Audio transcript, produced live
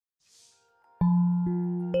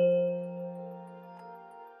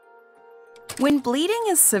When bleeding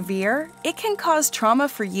is severe, it can cause trauma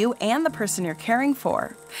for you and the person you're caring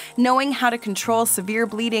for. Knowing how to control severe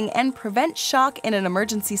bleeding and prevent shock in an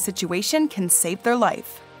emergency situation can save their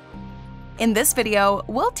life. In this video,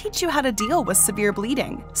 we'll teach you how to deal with severe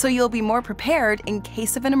bleeding, so you'll be more prepared in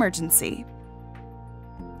case of an emergency.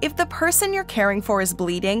 If the person you're caring for is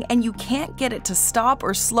bleeding and you can't get it to stop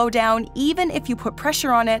or slow down even if you put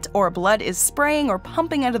pressure on it or blood is spraying or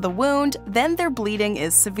pumping out of the wound, then their bleeding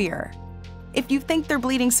is severe. If you think they're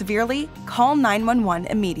bleeding severely, call 911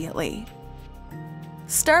 immediately.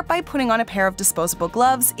 Start by putting on a pair of disposable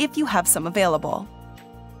gloves if you have some available.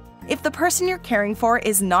 If the person you're caring for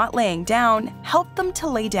is not laying down, help them to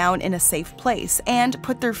lay down in a safe place and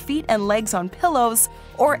put their feet and legs on pillows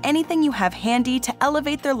or anything you have handy to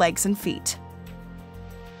elevate their legs and feet.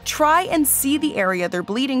 Try and see the area they're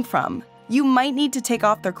bleeding from. You might need to take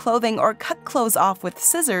off their clothing or cut clothes off with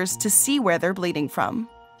scissors to see where they're bleeding from.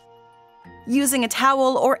 Using a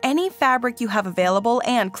towel or any fabric you have available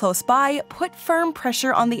and close by, put firm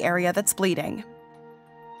pressure on the area that's bleeding.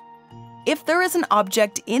 If there is an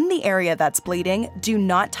object in the area that's bleeding, do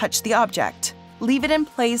not touch the object. Leave it in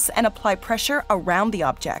place and apply pressure around the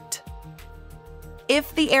object.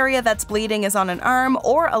 If the area that's bleeding is on an arm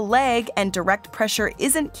or a leg and direct pressure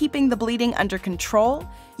isn't keeping the bleeding under control,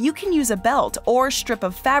 you can use a belt or strip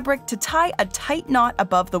of fabric to tie a tight knot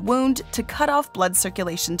above the wound to cut off blood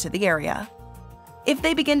circulation to the area. If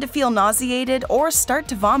they begin to feel nauseated or start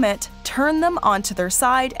to vomit, turn them onto their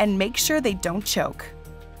side and make sure they don't choke.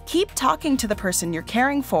 Keep talking to the person you're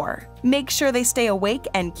caring for. Make sure they stay awake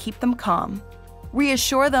and keep them calm.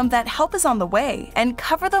 Reassure them that help is on the way and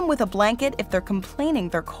cover them with a blanket if they're complaining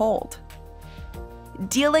they're cold.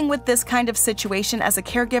 Dealing with this kind of situation as a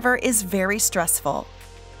caregiver is very stressful.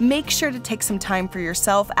 Make sure to take some time for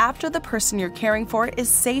yourself after the person you're caring for is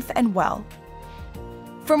safe and well.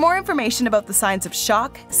 For more information about the signs of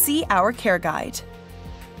shock, see our care guide.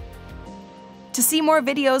 To see more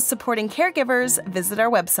videos supporting caregivers, visit our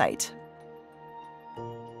website.